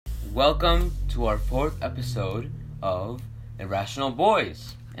welcome to our 4th episode of Irrational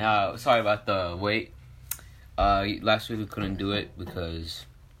Boys. Sorry about the wait. Last week we couldn't do it because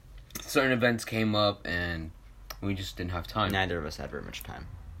certain events came up and we just didn't have time. Neither of us had very much time.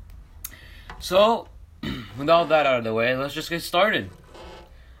 So, with all that out of the way, let's just get started.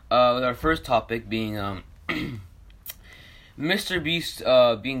 With our first topic being Mr. Beast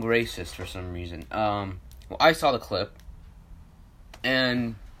being racist for some reason. I saw the clip,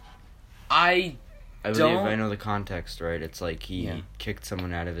 and I believe I know the context, right? It's like he kicked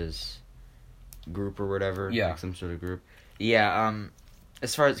someone out of his group or whatever. Yeah. Like some sort of group. Yeah,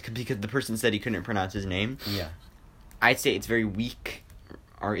 as far as, because the person said he couldn't pronounce his name. Yeah. I'd say it's very weak,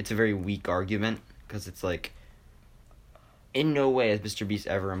 or it's a very weak argument, because it's like, in no way has Mr. Beast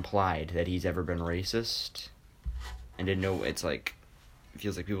ever implied that he's ever been racist. And in no way, it's like, it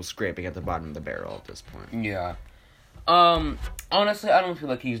feels like people scraping at the bottom of the barrel at this point. Yeah. Honestly, I don't feel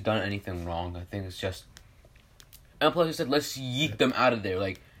like he's done anything wrong. I think it's just... And plus, he said, let's yeet them out of there.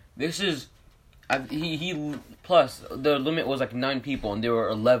 Like, this is... Plus, the limit was like 9 people, and there were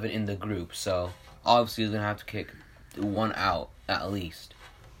 11 in the group. So, obviously, he's gonna have to kick one out, at least.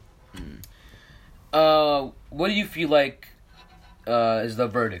 What do you feel like is the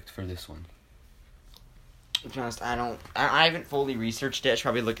verdict for this one? To be honest, I haven't fully researched it. I should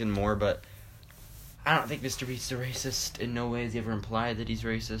probably look in more, but I don't think Mr. Beast's a racist. In no way has he ever implied that he's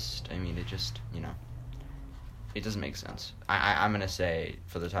racist. I mean, it just, it doesn't make sense. I'm gonna say,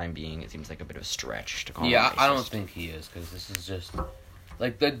 for the time being, it seems like a bit of a stretch to call him racist. I don't think he is, because this is just,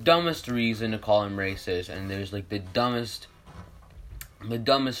 like, the dumbest reason to call him racist, and there's, like, the dumbest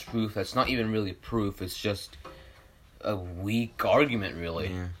proof that's not even really proof, it's just a weak argument, really.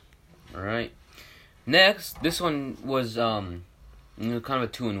 Yeah. Alright. Next, this one was, kind of a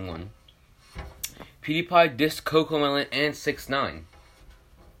 2-in-1. PewDiePie dissed CoComelon and 6ix9ine.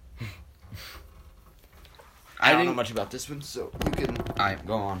 I don't know much about this one, so you can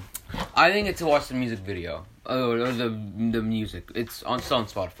go on. I think it's to watch the music video. Or the music. It's still on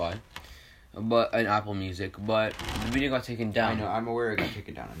Spotify. And Apple Music. But the video got taken down. I know, I'm aware it got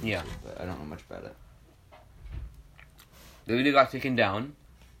taken down on YouTube, Yeah. But I don't know much about it. The video got taken down.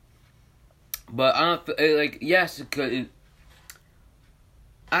 But I don't yes, it could...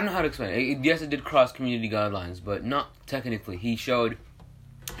 I don't know how to explain it. Yes, it did cross community guidelines, but not technically. He showed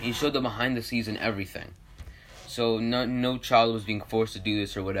the behind the scenes and everything. So no child was being forced to do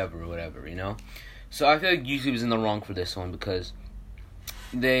this or whatever, So I feel like YouTube is in the wrong for this one because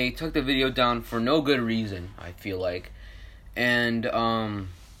they took the video down for no good reason, I feel like. And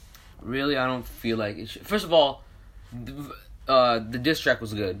really I don't feel like it should. First of all, the diss track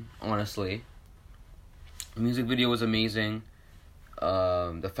was good, honestly. The music video was amazing.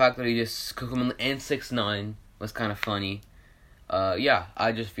 The fact that he just CoComelon and 6ix9ine was kind of funny.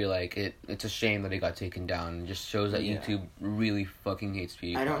 I just feel like it's a shame that it got taken down. It just shows that YouTube really fucking hates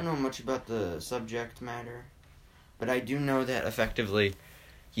PewDiePie. I don't know much about the subject matter, but I do know that effectively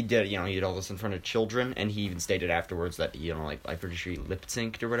he did all this in front of children, and he even stated afterwards that, I'm pretty sure he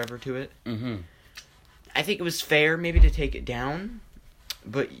lip-synced or whatever to it. Mm-hmm. I think it was fair maybe to take it down,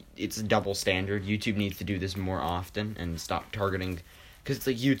 but it's a double standard. YouTube needs to do this more often and stop targeting... Because it's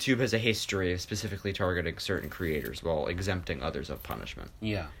like YouTube has a history of specifically targeting certain creators while exempting others of punishment.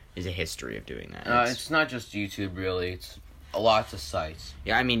 Yeah. Is a history of doing that. It's not just YouTube, really. It's lots of sites.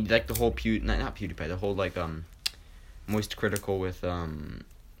 Yeah, I mean, like the whole not PewDiePie, the whole, Moist Critical with,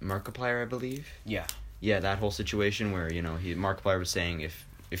 Markiplier, I believe? Yeah. Yeah, that whole situation where, Markiplier was saying if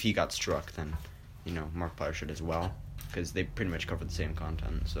he got struck, then, Markiplier should as well. Because they pretty much cover the same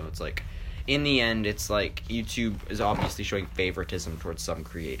content, so it's like... In the end, it's like YouTube is obviously showing favoritism towards some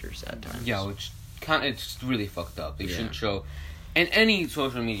creators at times. Yeah, which it's really fucked up. They shouldn't show... In any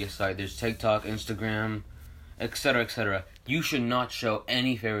social media site, there's TikTok, Instagram, etc., etc. You should not show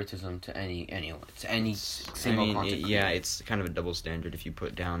any favoritism to anyone. To any single content creator. It's kind of a double standard if you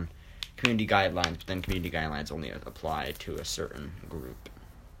put down community guidelines, but then community guidelines only apply to a certain group.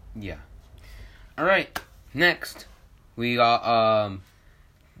 Yeah. Alright, next, we got,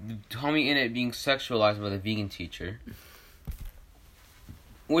 Tommy Innit being sexualized by the vegan teacher.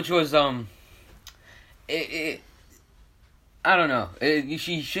 Which was, I don't know.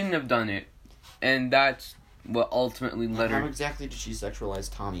 She shouldn't have done it. And that's what ultimately led her... How exactly did she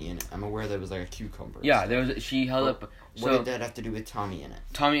sexualize Tommy Innit? I'm aware there was, a cucumber. Yeah, she held up... What did that have to do with Tommy Innit?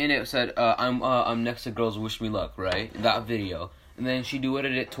 Tommy Innit said, I'm next to girls wish me luck, right? That video. And then she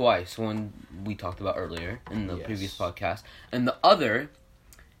duetted it twice, one we talked about earlier in the previous podcast. And the other...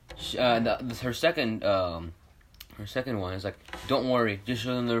 her second one is like, don't worry, just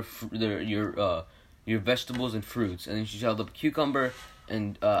show them your vegetables and fruits. And then she held up a cucumber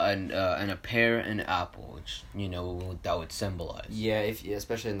and a pear and an apple, which that would symbolize. Yeah,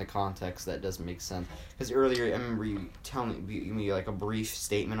 especially in the context, that doesn't make sense. Because earlier, I remember you telling me like a brief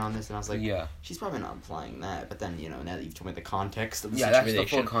statement on this, and I was like, yeah, she's probably not implying that. But then now that you've told me the context of the that's situation, the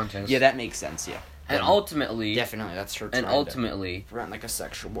full context. Yeah, that makes sense. Yeah, and ultimately, definitely that's her. And ultimately, run like a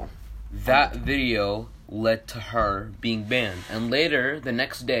sexual. That video led to her being banned, and later the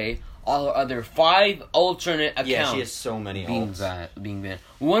next day, all her other 5 alternate accounts. Yeah, she has so many being banned.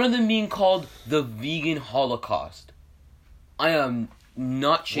 One of them being called the Vegan Holocaust. I am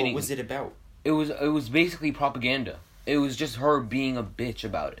not shitting. What was it about? It was basically propaganda. It was just her being a bitch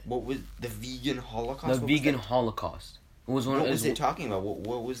about it. What was the Vegan Holocaust? The Vegan Holocaust. It was what was it talking about?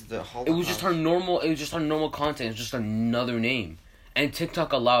 What was the Holocaust? It was just her normal. It was just her normal content. It was just another name, and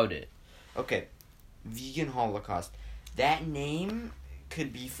TikTok allowed it. Okay, Vegan Holocaust. That name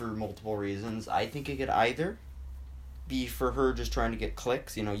could be for multiple reasons. I think it could either be for her just trying to get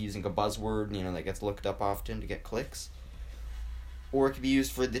clicks, using a buzzword, that gets looked up often to get clicks. Or it could be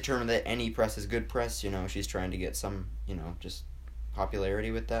used for the term that any press is good press, she's trying to get some, just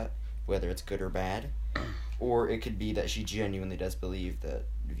popularity with that, whether it's good or bad. Or it could be that she genuinely does believe that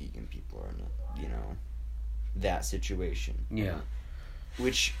vegan people are in that situation. Yeah.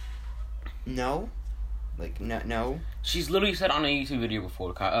 Which, no. No. She's literally said on a YouTube video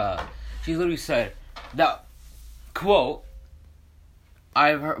before, she's literally said that, quote,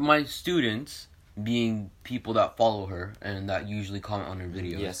 I've heard my students, being people that follow her and that usually comment on her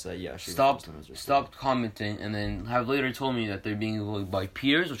videos. Yes, yeah. Stopped commenting, and then have later told me that they're being bullied by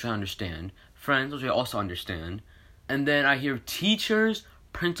peers, which I understand, friends, which I also understand, and then I hear teachers,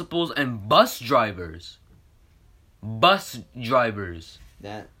 principals, and bus drivers.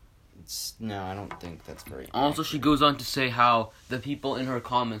 No, I don't think that's very Also, she goes on to say how the people in her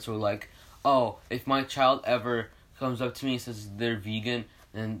comments were like, oh, if my child ever comes up to me and says they're vegan,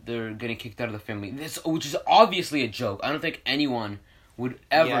 then they're getting kicked out of the family. Which is obviously a joke. I don't think anyone would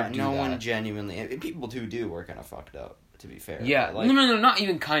ever do that. No one genuinely... People who do are kind of fucked up, to be fair. Yeah, no, not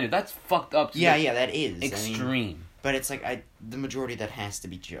even kind of. That's fucked up. Yeah, that is. Extreme. But it's like, the majority of that has to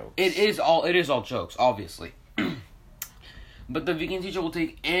be jokes. It is all jokes, obviously. But the vegan teacher will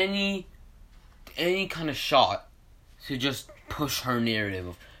take any kind of shot to just push her narrative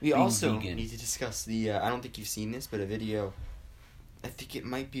of We being also vegan. need to discuss the, I don't think you've seen this, but a video, I think it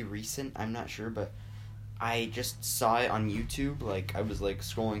might be recent, I'm not sure, but I just saw it on YouTube, I was,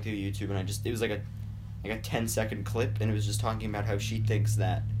 scrolling through YouTube, and it was, a 10-second clip, and it was just talking about how she thinks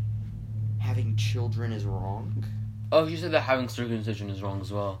that having children is wrong. Oh, she said that having circumcision is wrong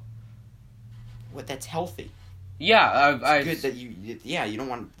as well. What? That's healthy. Yeah, it's good that you don't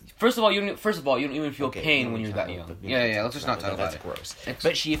want... First of all, you don't even feel pain when you're that young. Yeah, let's just not talk about it. That's gross.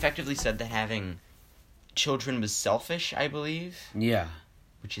 But she effectively said that having children was selfish, I believe. Yeah.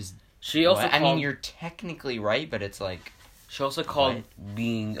 Which is... She also I mean, you're technically right, but it's like... She also called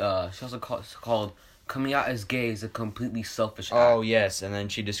called coming out as gay is a completely selfish act. Oh, yes, and then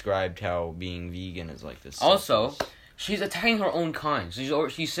she described how being vegan is like this. Also, she's attacking her own kind.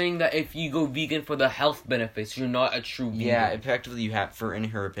 She's saying that if you go vegan for the health benefits, you're not a true vegan. Yeah, effectively you have, in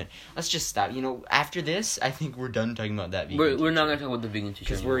her opinion. Let's just stop. After this, I think we're done talking about that vegan We're not going to talk about the vegan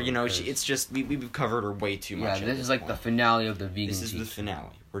teacher. Because it's just, we've covered her way too much. Yeah, this is like the finale of the vegan teacher. This is the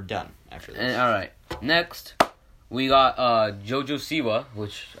finale. We're done after this. And, alright, next, we got Jojo Siwa,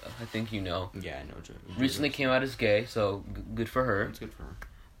 which I think you know. Yeah, I know Jojo. Recently came out as gay, so good for her. It's good for her.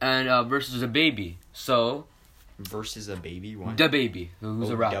 And versus a baby, so... Versus a baby? What? Da Baby, who's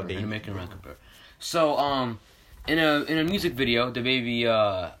a rapper, an American rapper. So, in a music video, Da Baby,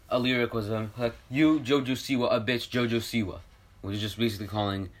 a lyric was like, you, Jojo Siwa, a bitch, Jojo Siwa. Which is just basically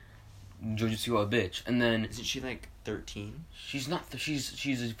calling Jojo Siwa a bitch. And then... Isn't she 13? She's not,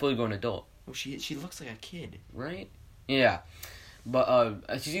 she's a fully grown adult. Oh, she looks like a kid. Right? Yeah. But,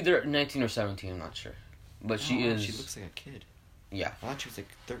 she's either 19 or 17, I'm not sure. But she is... She looks like a kid. Yeah. I thought she was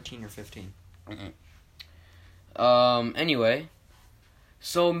 13 or 15. Anyway,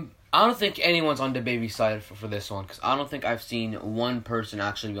 so I don't think anyone's on the baby side for this one, because I don't think I've seen one person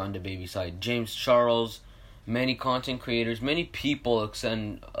actually be on the baby side. James Charles, many content creators, many people,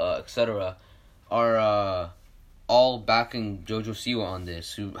 etc., are all backing Jojo Siwa on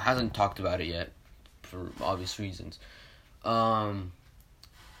this, who hasn't talked about it yet, for obvious reasons. But,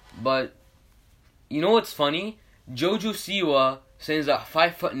 you know what's funny? Jojo Siwa stands at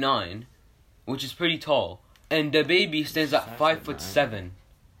 5'9", which is pretty tall. And Da Baby stands at 5'7".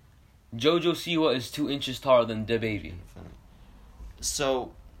 Jojo Siwa is 2 inches taller than Da Baby.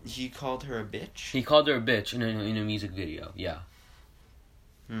 So, he called her a bitch? He called her a bitch in a music video, yeah.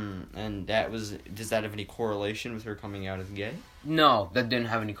 And does that have any correlation with her coming out as gay? No, that didn't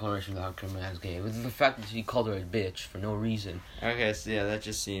have any correlation with how coming out as gay. It was the fact that he called her a bitch for no reason. Okay, so yeah, that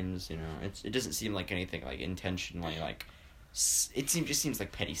just seems, it doesn't seem like anything, like, intentionally, like, it just seems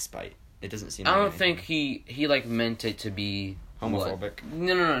like petty spite. It doesn't seem like I don't anything. think he like, meant it to be... Homophobic? What?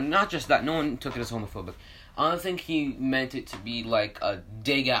 No, not just that. No one took it as homophobic. I don't think he meant it to be, like, a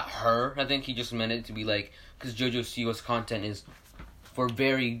dig at her. I think he just meant it to be, like, because JoJo Siwa's content is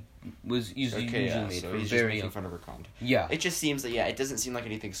usually made so for he's just very... making fun of her content. Yeah. It just seems that, it doesn't seem like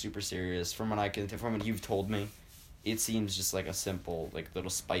anything super serious. From what you've told me, it seems just like a simple, like, little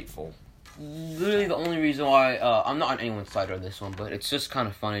spiteful. Literally the only reason why, I'm not on anyone's side on this one, but it's just kind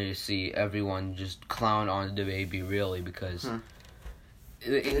of funny to see everyone just clown on the baby, really, because...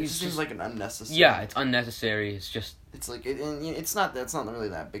 It just seems like an unnecessary... Yeah, it's unnecessary, it's just... It's like, it's not really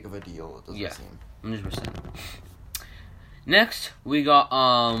that big of a deal, it doesn't seem. 100%. Next, we got,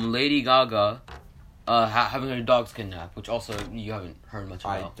 Lady Gaga, having her dogs kidnapped, which also you haven't heard much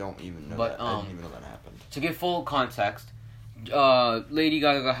about. I don't even know But, that. I didn't even know that happened. To give full context, Lady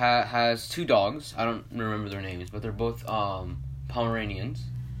Gaga has 2 dogs. I don't remember their names, but they're both, Pomeranians.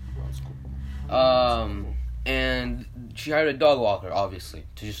 And she hired a dog walker, obviously,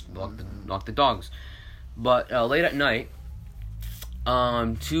 to just walk the dogs. But late at night,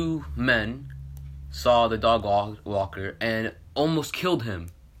 2 men saw the dog walker and almost killed him.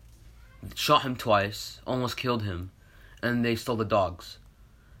 Shot him twice, almost killed him, and they stole the dogs.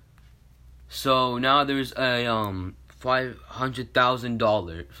 So now there's a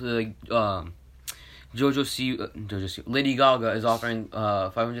 $500,000. Lady Gaga is offering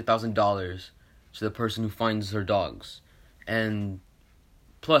 $500,000 to the person who finds her dogs, and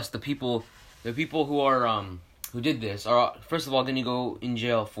plus the people who are who did this are first of all going to go in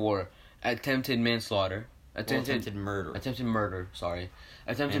jail for attempted manslaughter, attempted murder. Sorry,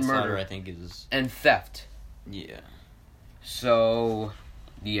 attempted murder. I think is and theft. Yeah. So,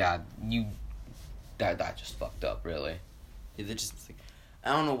 yeah, that just fucked up, really. Yeah, they just.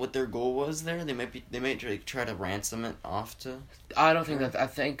 I don't know what their goal was there. They might try to ransom it off to. I don't think that. I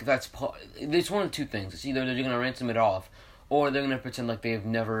think that's it's one of 2 things. It's either they're gonna ransom it off, or they're gonna pretend like they've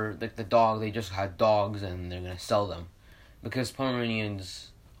never the dog. They just had dogs and they're gonna sell them, because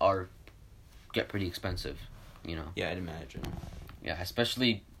Pomeranians get pretty expensive, Yeah, I'd imagine. Yeah,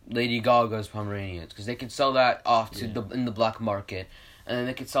 especially Lady Gaga's Pomeranians, because they could sell that off to in the black market, and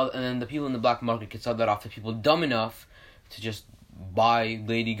then the people in the black market could sell that off to people dumb enough to just buy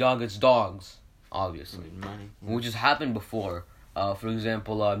Lady Gaga's dogs, obviously. Money. Which has happened before. For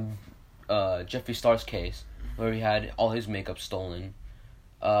example, Jeffree Star's case, where he had all his makeup stolen,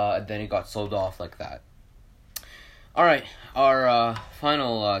 and then it got sold off like that. Alright, our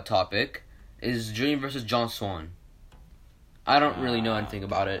final topic is Dream versus John Swan. I don't really know anything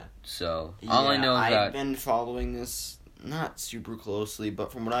about it, so all I know is that... I've been following this not super closely,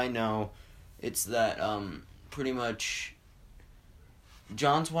 but from what I know, it's that pretty much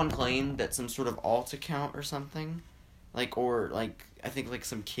John Swan claimed that some sort of alt account or something, I think like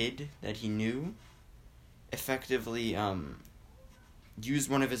some kid that he knew effectively used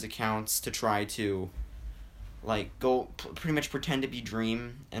one of his accounts to try to go pretty much pretend to be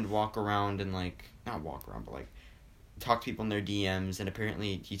Dream and walk around and not walk around but talk to people in their DMs, and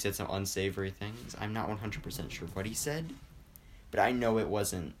apparently he said some unsavory things. I'm not 100% sure what he said, but I know it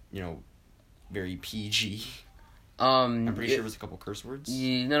wasn't, very PG. I'm pretty sure it was a couple curse words.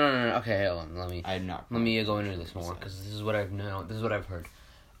 Yeah, no. Okay, hold on. Let me go into this more, because this is what I've known. This is what I've heard.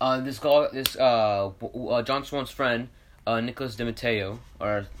 John Swan's friend, Nicholas DiMatteo,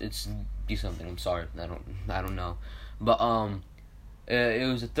 or it's D something. I'm sorry, I don't know, but it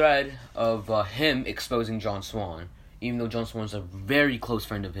was a thread of him exposing John Swan, even though John Swan's a very close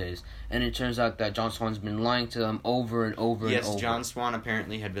friend of his, and it turns out that John Swan's been lying to them over and over and over. Yes, John Swan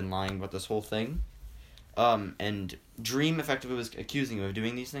apparently had been lying about this whole thing. And Dream effectively was accusing him of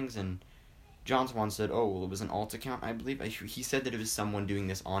doing these things, and John Swan said, "Oh, well, it was an alt account, I believe." He said that it was someone doing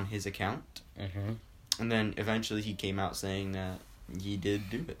this on his account. Mm-hmm. And then eventually he came out saying that he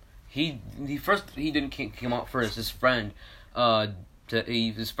did do it. He didn't come out first. His friend,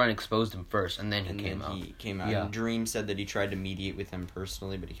 his friend exposed him first, and then he came out. Yeah. And Dream said that he tried to mediate with him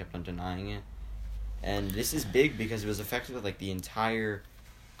personally, but he kept on denying it. And this is big because it was effectively the entire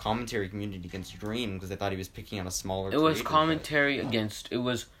commentary community against Dream, because they thought he was picking on a smaller. It was commentary against.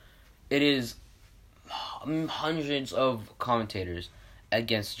 It is hundreds of commentators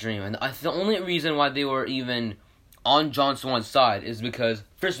against Dream, and the only reason why they were even on John Swan's side is because,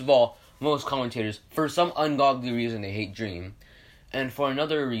 first of all, most commentators, for some ungodly reason, they hate Dream, and for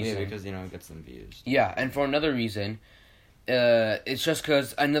another reason, because it gets them views. Yeah, and for another reason, it's just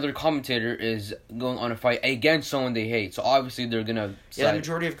because another commentator is going on a fight against someone they hate. So obviously they're gonna Yeah, the side.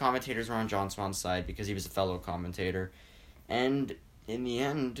 majority of commentators were on John Swan's side because he was a fellow commentator. And in the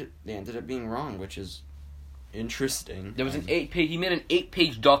end, they ended up being wrong, which is interesting. There was he made an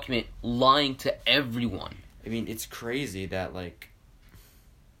 8-page document lying to everyone. I mean, it's crazy that, like,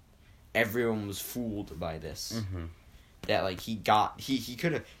 everyone was fooled by this. Mm-hmm. That, like, he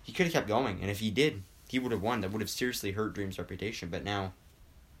could have kept going, and if he did, he would have won. That would have seriously hurt Dream's reputation, but now,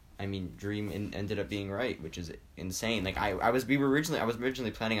 I mean, Dream ended up being right, which is insane. Like, I was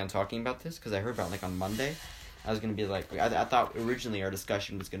originally planning on talking about this, because I heard about it, like, on Monday. I was going to be, like, I thought originally our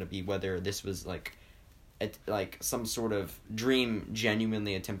discussion was going to be whether this was, like, some sort of Dream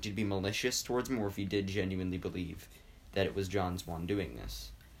genuinely attempted to be malicious towards him, or if he did genuinely believe that it was John Swan doing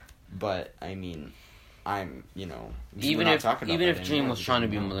this. But, I mean, Even if Dream was trying to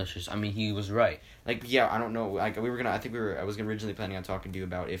be malicious, I mean, he was right. Like, yeah, I don't know. Like, I was originally planning on talking to you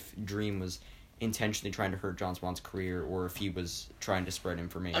about if Dream was intentionally trying to hurt John Swan's career, or if he was trying to spread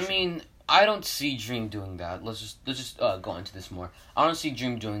information. I mean, I don't see Dream doing that. Let's just go into this more. I don't see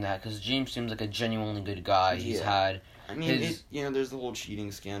Dream doing that because Dream seems like a genuinely good guy. He's had. I mean, there's the whole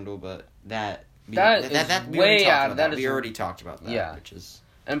cheating scandal, but we already talked about that. Yeah. Which is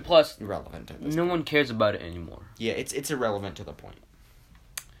and plus irrelevant. No one cares about it anymore. Yeah, it's irrelevant to the point.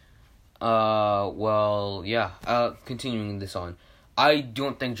 Well, yeah. Continuing this on. I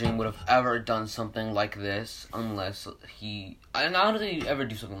don't think Dream would have ever done something like this unless and I don't think he'd ever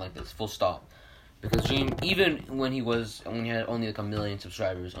do something like this, full stop. Because Dream, even when he had only like 1 million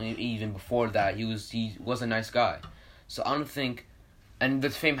subscribers, even before that, he was a nice guy. So I don't think, and the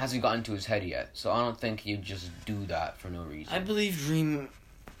fame hasn't gotten to his head yet, so I don't think he'd just do that for no reason. I believe Dream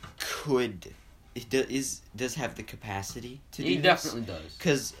does have the capacity to do this. He definitely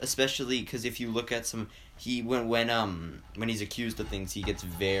does. Especially because if you look at when he's accused of things, he gets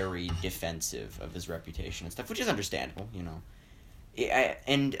very defensive of his reputation and stuff, which is understandable, you know.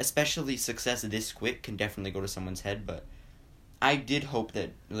 And especially success this quick can definitely go to someone's head, but I did hope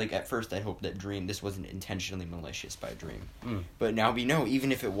that, like, at first I hoped that this wasn't intentionally malicious by Dream. But now we know,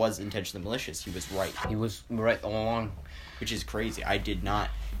 even if it was intentionally malicious, he was right. He was right all along. Which is crazy. I did not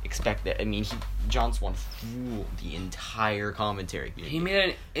expect that. I mean, John Swan fooled the entire commentary community. He made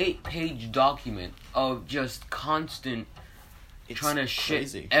an 8-page document of just constant trying to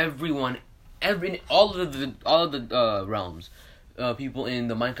shit everyone, all of the realms. People in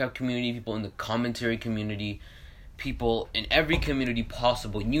the Minecraft community, people in the commentary community, people in every community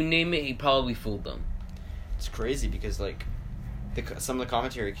possible. You name it, he probably fooled them. It's crazy because, like, some of the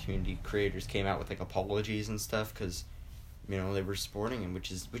commentary community creators came out with, like, apologies and stuff because, you know, they were supporting him,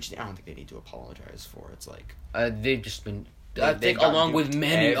 which I don't think they need to apologize for. It's like they've just been. I think along with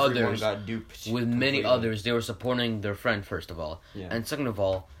many others, got duped with many others, they were supporting their friend first of all, and second of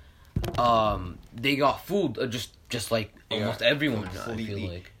all, they got fooled. Just like almost everyone. I feel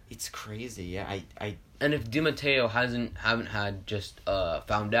like it's crazy. Yeah, And if DiMatteo haven't had just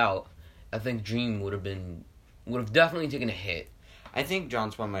found out, I think Dream would have definitely taken a hit. I think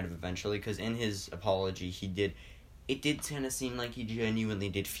John Swan might have eventually, because in his apology it did kind of seem like he genuinely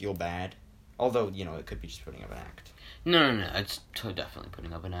did feel bad. Although, you know, it could be just putting up an act. No, it's definitely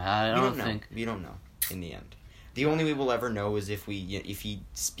putting up an act. I don't think we don't know in the end. The only way we'll ever know is if he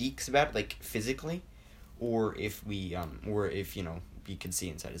speaks about it, like, physically, or if we can see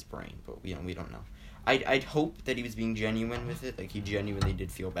inside his brain. But we don't know. I'd hope that he was being genuine with it, like he genuinely did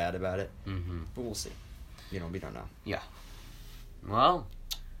feel bad about it. Mm-hmm. But we'll see. We don't know. Yeah. Well.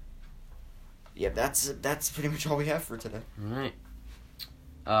 Yeah, that's pretty much all we have for today. All right.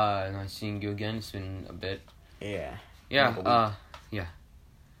 Nice seeing you again. It's been a bit. Yeah. Yeah. Yeah.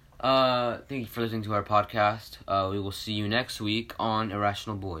 Thank you for listening to our podcast. We will see you next week on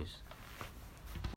Irrational Boys.